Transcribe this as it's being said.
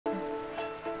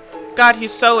God,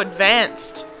 he's so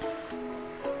advanced.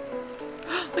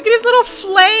 Look at his little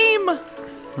flame.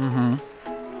 Mm-hmm.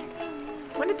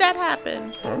 When did that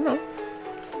happen? I don't know.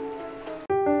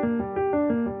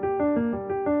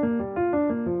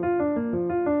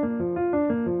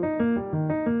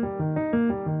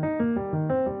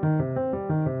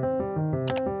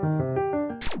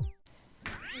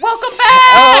 Welcome back!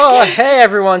 Oh, hey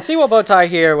everyone, CwheelBowTie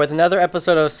here with another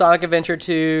episode of Sonic Adventure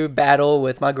 2 Battle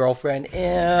with my girlfriend,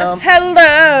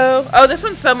 Hello! Oh, this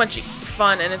one's so much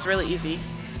fun and it's really easy.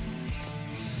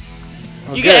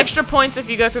 Oh, you good. get extra points if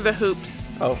you go through the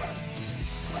hoops. Oh.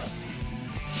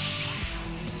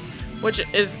 Which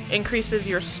increases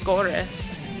your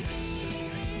scores.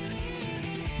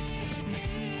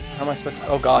 How am I supposed to...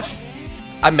 Oh gosh.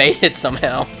 I made it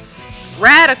somehow.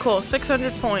 Radical,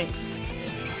 600 points.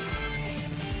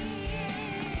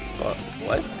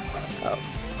 What? Oh.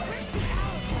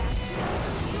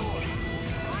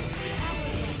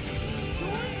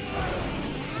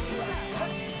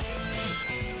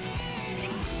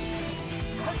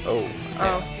 Oh.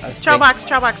 Oh. Chow box,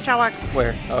 chow box, chow box.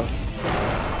 Where? Oh.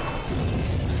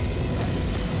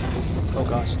 Oh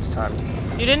gosh, it's time.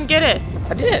 You didn't get it.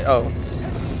 I did. Oh.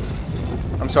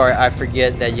 I'm sorry, I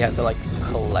forget that you have to like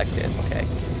collect it. Okay.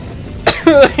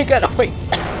 You gotta wait.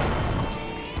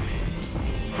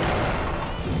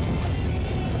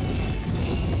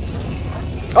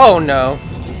 Oh no.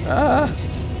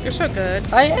 You're so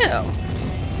good. I am.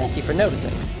 Thank you for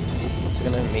noticing. It's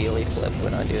gonna immediately flip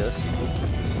when I do this.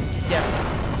 Yes.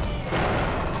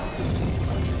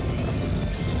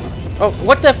 Oh,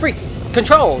 what the freak?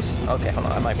 Controls! Okay, hold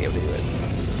on, I might be able to do it.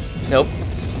 Nope.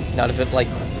 Not if it, like,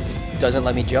 doesn't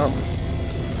let me jump.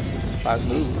 If I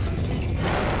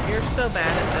move. You're so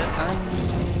bad at this.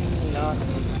 I'm not...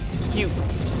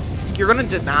 You're gonna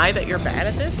deny that you're bad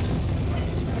at this?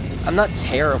 I'm not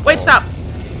terrible. Wait, stop!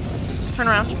 Turn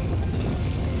around.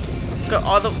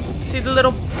 Go see the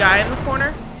little guy in the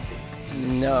corner?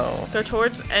 No. Go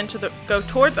towards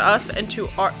us and to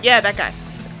our... Yeah, that guy.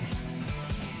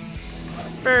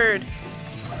 Bird.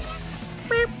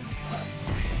 Beep.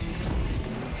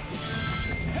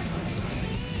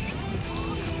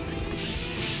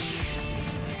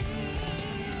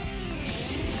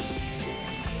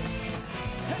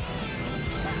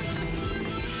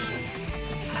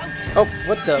 Oh,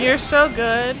 what the? You're so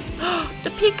good.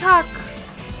 The peacock.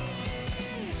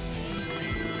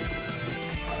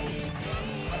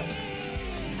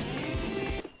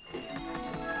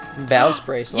 Bounce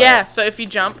bracelet. Yeah, so if you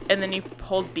jump and then you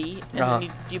hold B and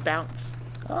then you bounce.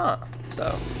 Ah,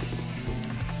 so.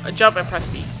 Jump and press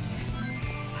B.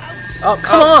 Oh,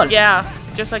 come on! Yeah,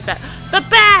 just like that. The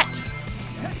bat!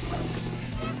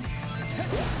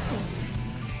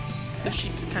 The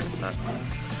sheeps kind of suck.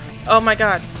 Oh my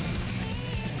god.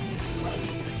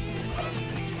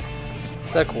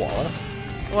 Is that a koala?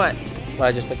 What? What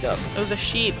I just picked up. It was a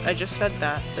sheep. I just said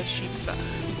that. The sheep suck.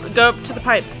 Go up to the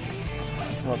pipe.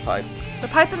 What pipe? The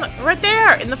pipe right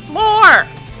there, in the floor!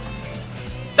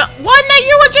 The one that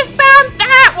you were just bound,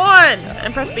 that one!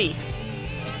 And press B.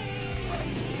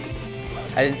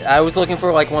 I was looking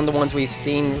for like one of the ones we've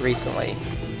seen recently.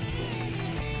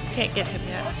 Can't get him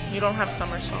yet. You don't have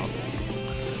somersault.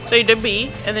 So you did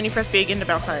B, and then you press B again to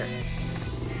bounce higher.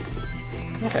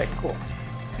 Okay, cool.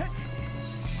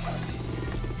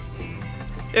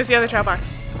 There's the other chow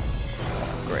box.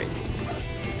 Great.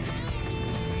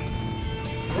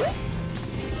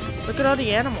 Look at all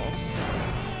the animals.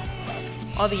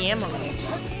 All the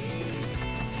animals.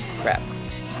 Crap.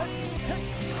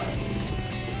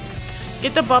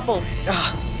 Get the bubble.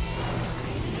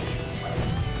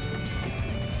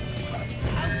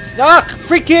 Ah,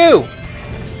 freak you!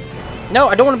 No,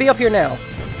 I don't want to be up here now.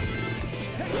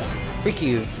 Freak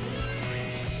you.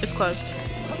 It's closed.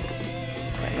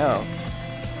 I know.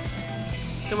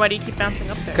 Then why do you keep bouncing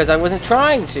up there? Because I wasn't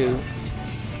trying to.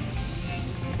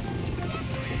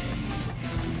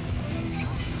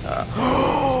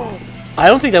 I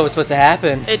don't think that was supposed to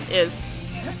happen. It is.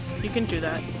 You can do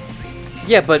that.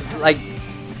 Yeah, but like,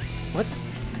 what?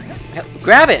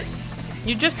 Grab it.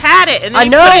 You just had it, and then I you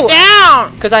know. put it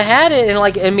down. Because I had it and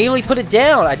like immediately put it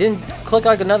down. I didn't click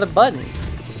like another button.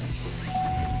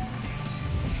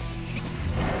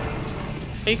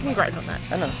 You can grind on that.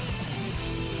 I know.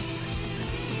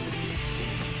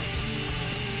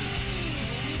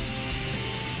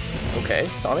 Okay,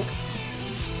 Sonic.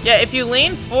 Yeah, if you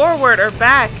lean forward or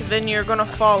back, then you're gonna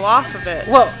fall off of it.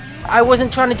 Well, I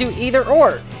wasn't trying to do either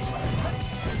or.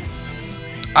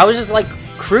 I was just like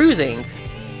cruising.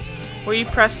 Were you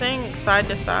pressing side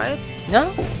to side?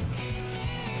 No.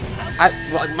 I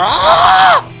like,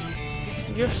 ah!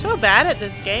 You're so bad at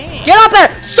this game. Get up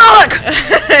there!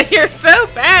 Sonic! You're so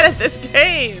bad at this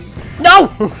game.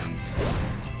 No!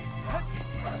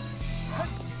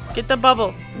 Get the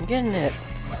bubble. I'm getting it.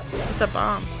 It's a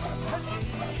bomb.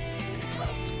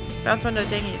 Bounce on the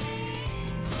dinghies.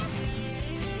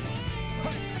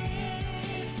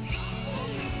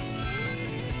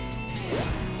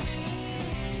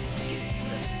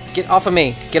 Get off of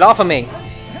me. Get off of me.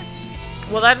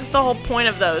 Well, that is the whole point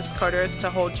of those, Carter, is to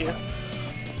hold you.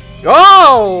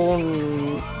 Oh!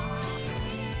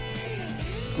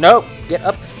 Nope. Get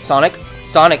up. Sonic.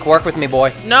 Sonic, work with me,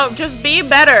 boy. No, just be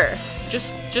better. Just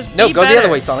No, be go better. the other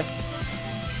way, Sonic.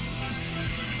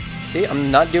 See, I'm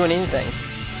not doing anything.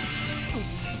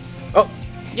 Oh.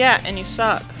 Yeah, and you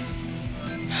suck.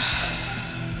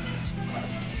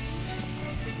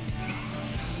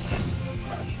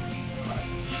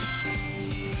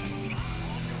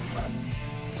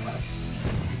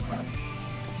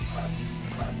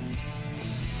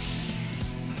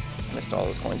 Missed all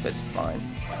those coins, but it's fine.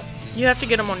 You have to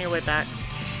get them on your way back.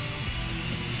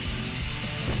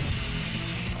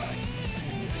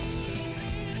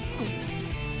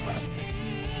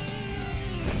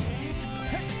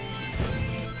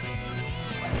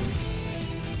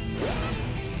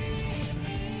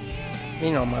 You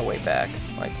know, on my way back.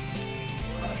 Like,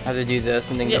 I have to do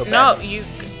this and then go back. No, you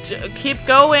keep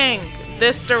going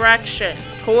this direction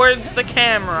towards the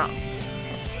camera.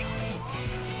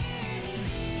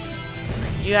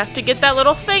 You have to get that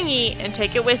little thingy and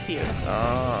take it with you.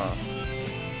 Ah.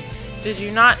 Did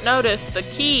you not notice the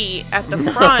key at the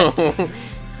front?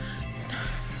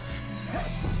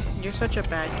 You're such a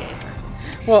bad gamer.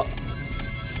 Well,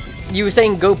 you were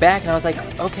saying go back, and I was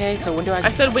like, okay, so when do I...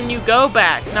 I said when you go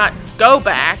back, not go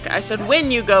back. I said when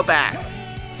you go back.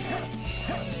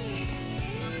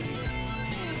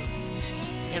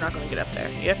 You're not going to get up there.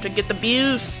 You have to get the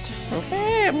boost.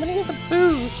 Okay, I'm gonna get the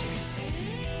boost.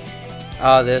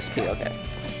 Oh, this key, okay.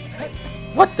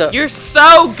 What the? You're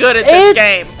so good at this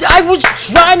game. I was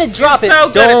trying to drop You're it. so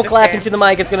good at Don't this clap game. into the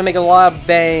mic. It's gonna make a loud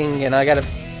bang, and I gotta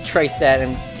trace that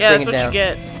and Yeah, bring that's it what down. you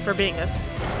get for being a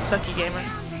sucky gamer.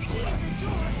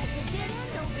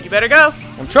 You better go.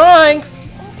 I'm trying.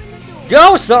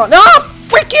 Go, son. No,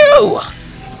 freak you!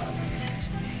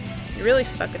 You really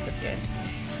suck at this game.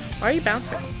 Why are you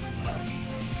bouncing?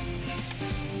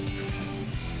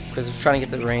 Because I was trying to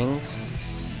get the rings.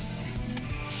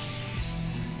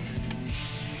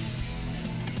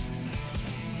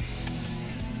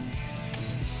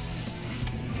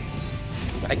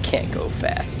 I can't go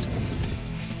fast.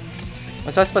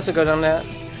 Was I supposed to go down that?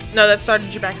 No, that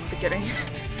started you back at the beginning.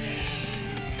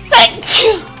 Thank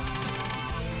you!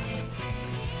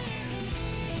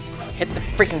 Hit the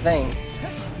freaking thing.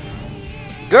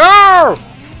 Go!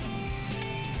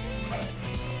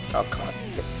 Oh, come on.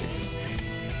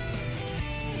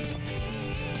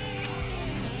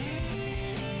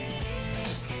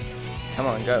 Come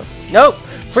on, go. Nope!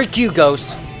 Freak you, Ghost.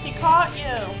 He caught you.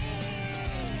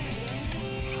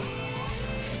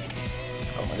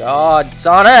 Oh my god,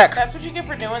 Sonic! That's what you get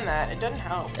for doing that. It doesn't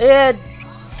help. It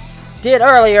did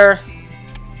earlier.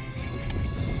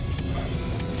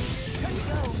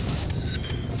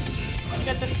 You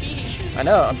got the speedy shoes. I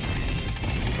know.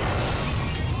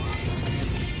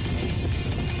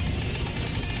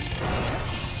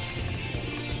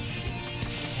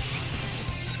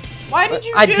 Why did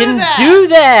you I do didn't that? do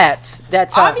that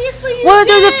time. Obviously you what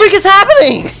did. the freak is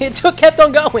happening? It kept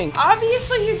on going.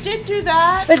 Obviously you did do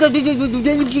that.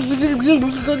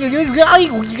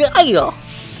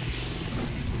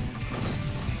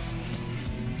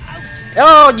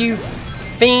 Oh, you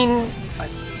fiend.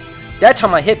 That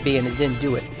time I hit B and it didn't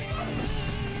do it.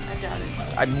 I doubt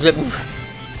it.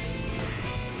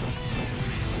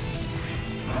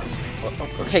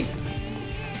 Okay.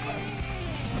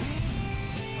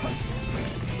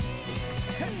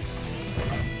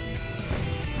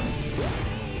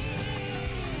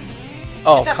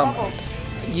 Oh, That come bubble.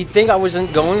 on. You think I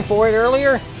wasn't going for it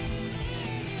earlier?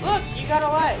 Look, you got a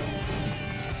life.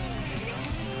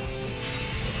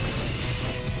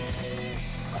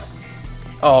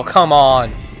 Oh, come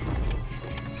on.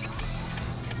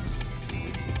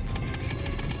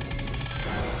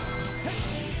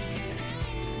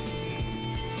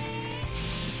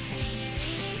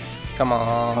 Come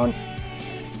on.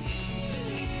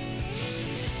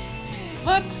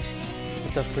 Look,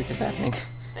 What the freak is happening?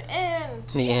 the end.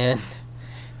 The end.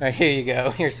 Alright, here you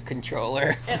go. Here's the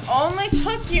controller. It only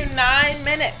took you 9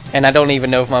 minutes. And I don't even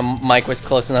know if my mic was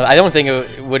close enough. I don't think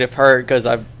it would have hurt because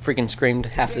I freaking screamed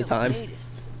half the time.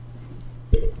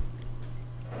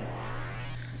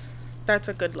 That's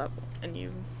a good level, and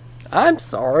you I'm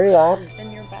sorry.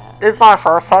 And you're bad. It's my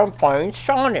first time playing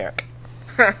Sonic.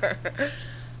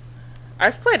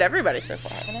 I've played everybody so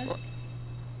far, haven't I?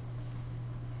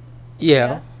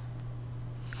 Yeah.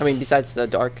 I mean, besides the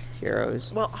Dark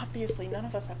Heroes. Well, obviously, none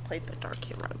of us have played the Dark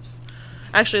Heroes.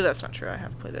 Actually, that's not true. I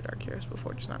have played the Dark Heroes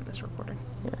before, just not in this recording.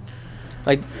 Yeah.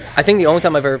 Like, I think the only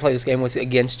time I've ever played this game was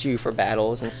against you for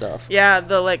battles and stuff. Yeah,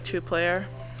 the, like, 2-player.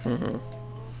 Mm-hmm.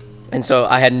 And so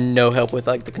I had no help with,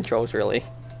 like, the controls, really.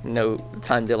 No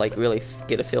time to, like, really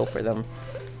get a feel for them.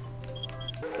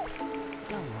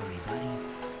 Don't worry, buddy.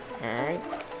 Alright.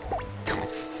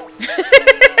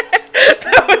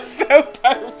 That was so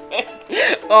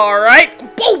perfect.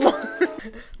 Alright. Boom!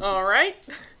 Alright.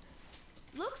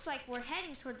 Looks like we're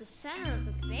heading toward the center of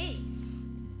the base.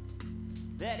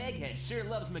 That egghead sure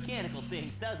loves mechanical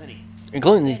things, doesn't he?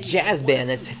 Including the jazz band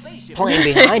that's playing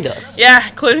behind us. Yeah,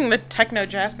 including the techno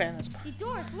jazz band that's The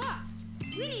door's locked.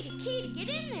 We need a key to get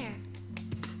in there.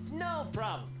 No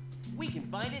problem. We can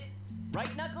find it.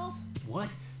 Right, Knuckles? What?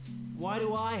 Why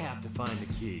do I have to find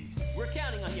the key? We're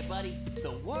counting on you, buddy.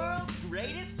 The world's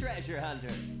greatest treasure hunter.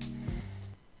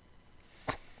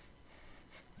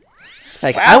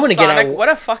 Like, wow, I want to get Sonic, out. what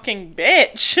a fucking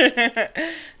bitch.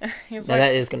 He's Yeah, like,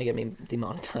 that is going to get me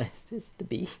demonetized, is the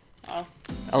B. oh.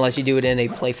 Unless you do it in a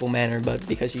playful manner, but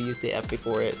because you use the F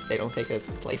before it, they don't take it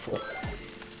as playful.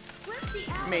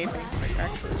 Maybe. Like,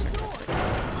 actually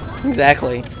sarcastic.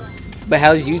 Exactly. But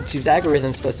how is YouTube's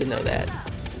algorithm supposed to know that?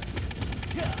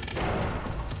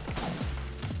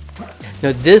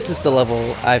 No, this is the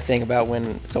level I think about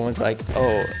when someone's like,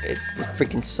 oh, it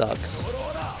freaking sucks.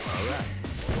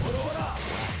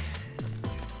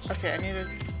 Okay, I need to...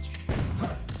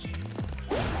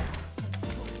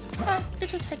 Oh,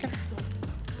 it's a tiger.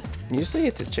 Usually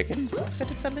it's a chicken. I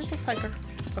said it's a little tiger.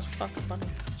 Oh, fuck, buddy.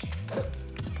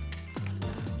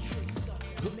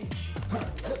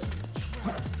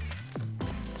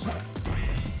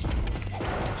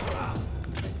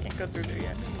 Can't go through there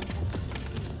yet.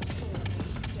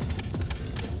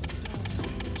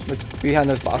 What's behind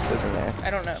those boxes in there? I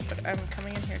don't know, but I'm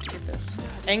coming in here to get this.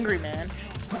 Angry man.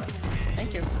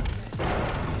 Thank you.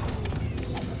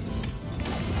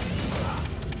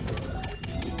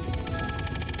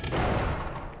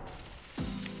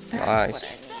 That's what Nice. I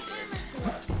needed.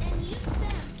 And use them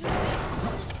to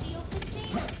break the steel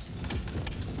containers.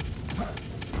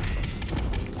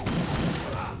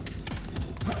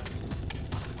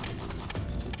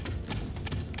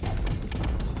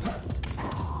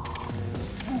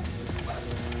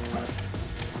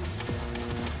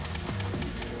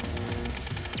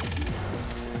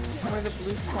 Where the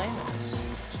blue flame is.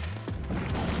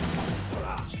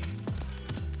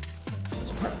 This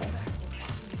is purple.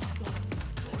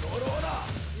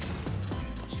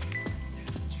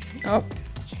 Oh.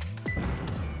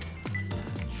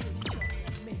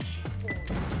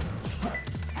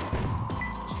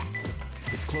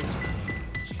 It's closer.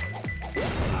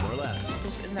 More left.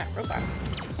 Who's in that robot?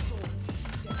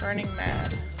 Burning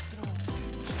mad.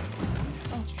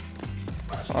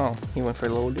 Oh, he went for a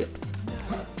little dip.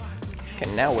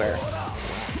 Okay, now where?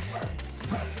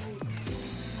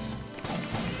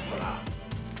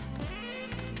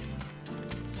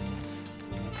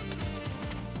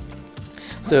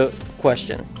 So,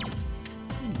 question.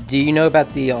 Do you know about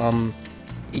the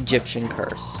Egyptian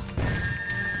curse?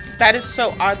 That is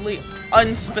so oddly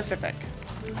unspecific.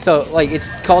 So, like, it's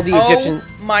called the Egyptian,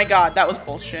 Oh my god, that was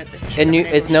bullshit. and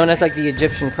it's known as like the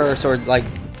Egyptian curse, or like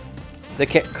the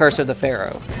curse of the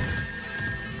pharaoh.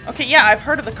 Okay, yeah, I've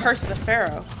heard of the curse of the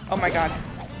pharaoh. Oh my god.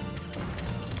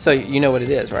 So you know what it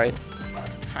is, right?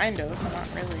 Kind of, but not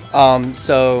really.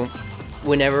 So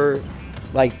whenever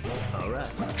like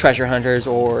Alright. treasure hunters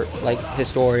or like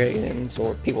historians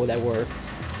or people that were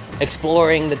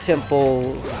exploring the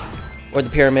temple or the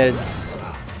pyramids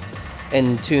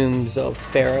and tombs of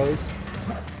pharaohs,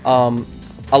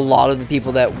 a lot of the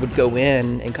people that would go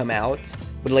in and come out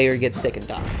would later get sick and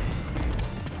die.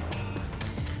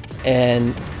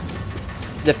 And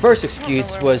the first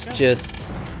excuse was just,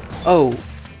 oh,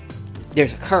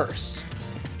 there's a curse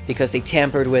because they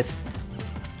tampered with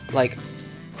like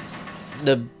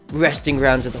the resting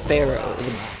grounds of the pharaoh.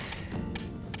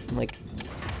 Like,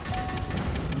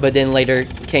 but then later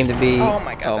came to be, Oh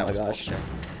my god, oh that my was gosh, bullshit.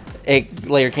 it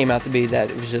later came out to be that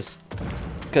it was just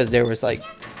because there was like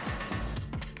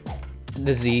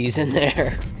disease in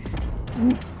there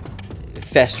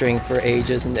festering for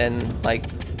ages, and then like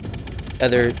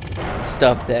other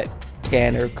stuff that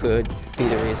can or could be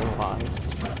the reason why.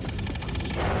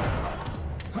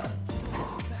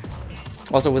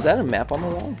 Also, was that a map on the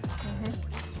wall?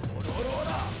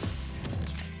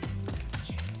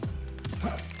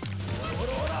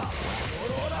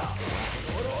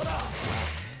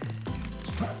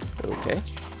 Okay.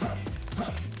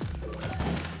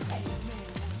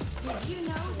 Did you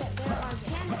know that there are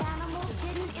 10 animals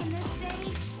hidden in this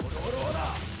stage?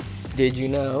 Did you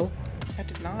know? I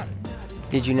did not.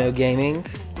 Did you know gaming?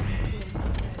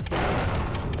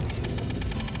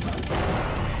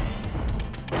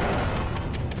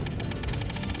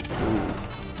 Ooh,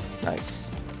 nice.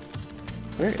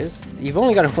 Where is... You've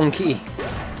only got one key.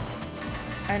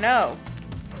 I know.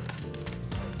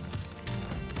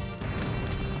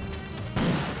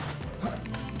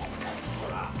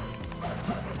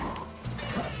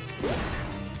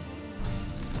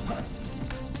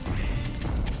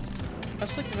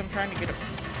 Mostly because I'm trying to get a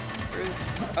bruise.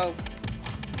 Oh.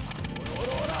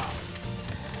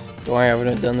 Don't worry, I would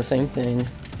have done the same thing.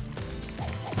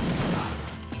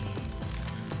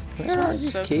 Where are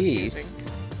these So keys? confusing.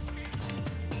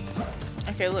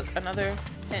 Okay, look, another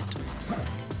hint.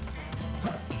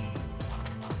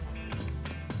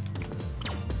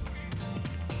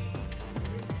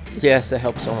 Yes, it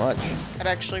helps so much. It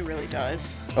actually really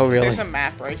does. Oh, really? There's a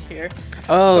map right here.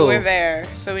 Oh. So we're there.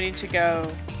 So we need to go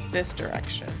this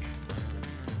direction.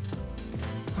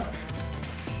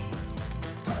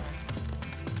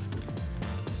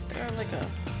 Is there like a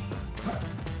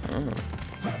thing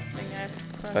I have to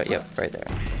press? Oh, yep, right there.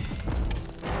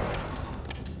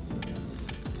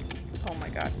 Oh my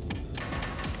god.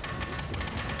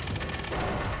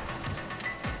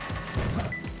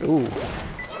 Ooh.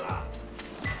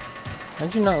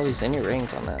 How'd you not lose any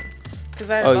rings on that? Because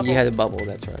I had a Oh, bubble. you had a bubble,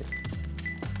 that's right.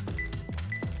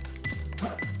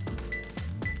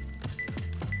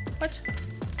 What?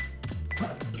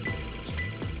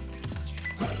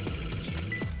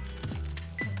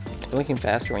 Blinking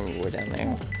faster when you were down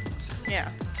there.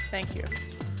 Yeah, thank you.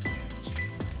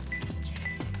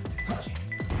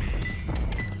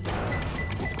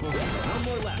 It's closer. One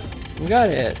more left. You got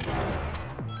it.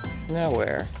 Now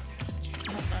where? I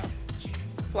don't know.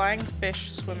 Flying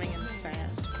fish swimming in sand.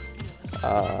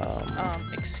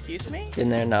 Excuse me? Then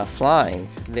they're not flying.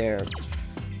 They're Room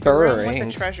burrowing. with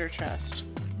a treasure chest.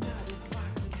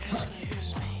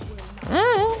 Excuse me.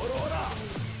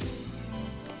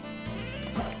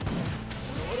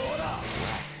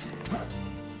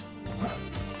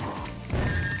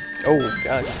 Oh,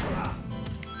 gosh.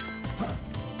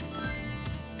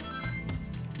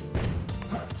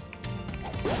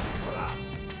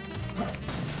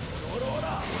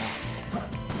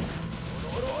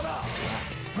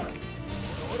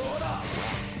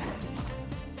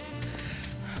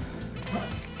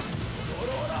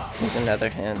 Here's another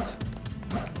hint.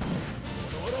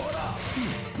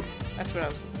 That's what I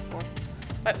was looking for.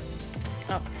 But,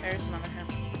 oh, there's another hint.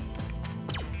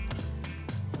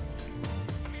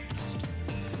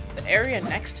 The area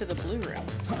next to the blue room.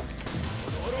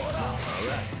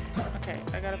 Okay,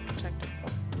 I gotta protect it.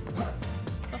 What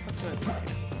the fuck do I do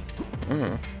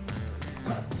here?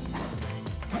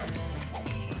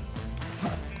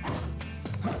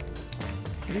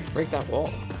 You didn't break that wall.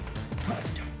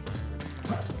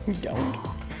 You don't?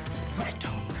 I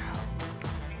don't know.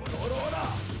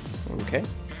 Okay.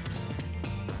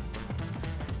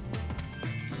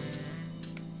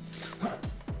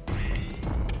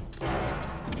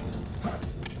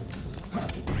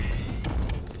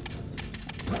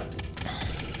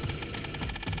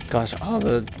 Gosh, all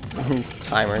the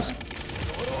timers. There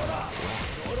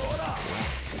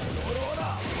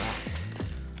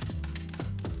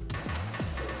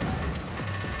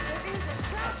is a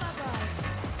trap above.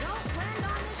 Don't land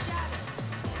on the shadow.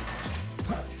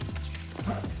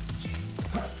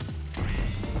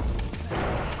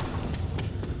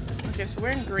 Okay, so we're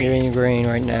in You're green. in green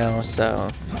right now, so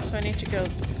So I need to go.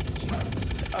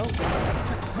 Oh god, that's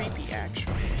kind of creepy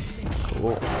actually.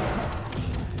 cool.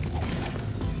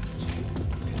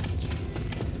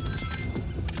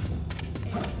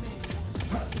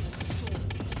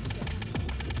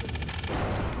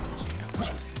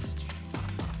 Jesus.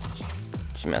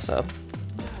 Did you mess up?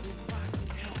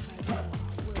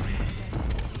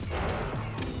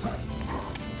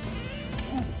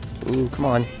 Ooh, come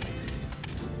on.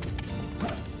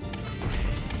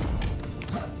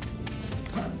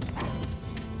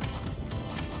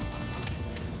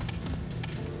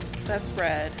 That's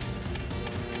red.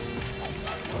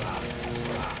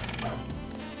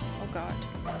 Oh god.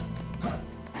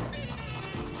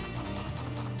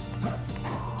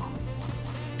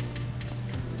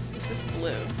 This is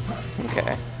blue.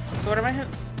 Okay. So what are my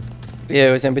hints? Yeah,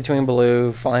 it was in between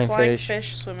blue, flying Flying fish.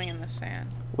 fish swimming in the sand.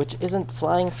 Which isn't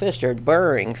flying fish, they're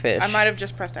burrowing fish. I might have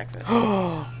just pressed exit.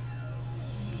 Oh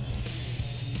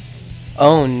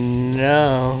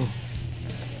no.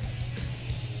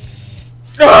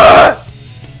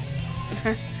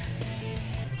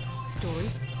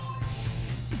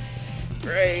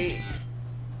 Great.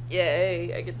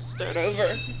 Yay, I get to start over.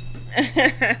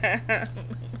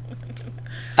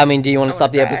 I mean, do you want I to stop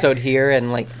wanna the die. episode here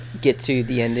and like get to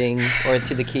the ending or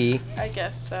to the key? I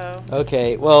guess so.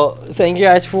 Okay, well, thank you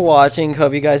guys for watching.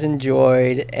 Hope you guys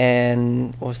enjoyed,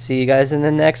 and we'll see you guys in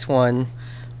the next one.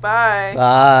 Bye.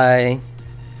 Bye.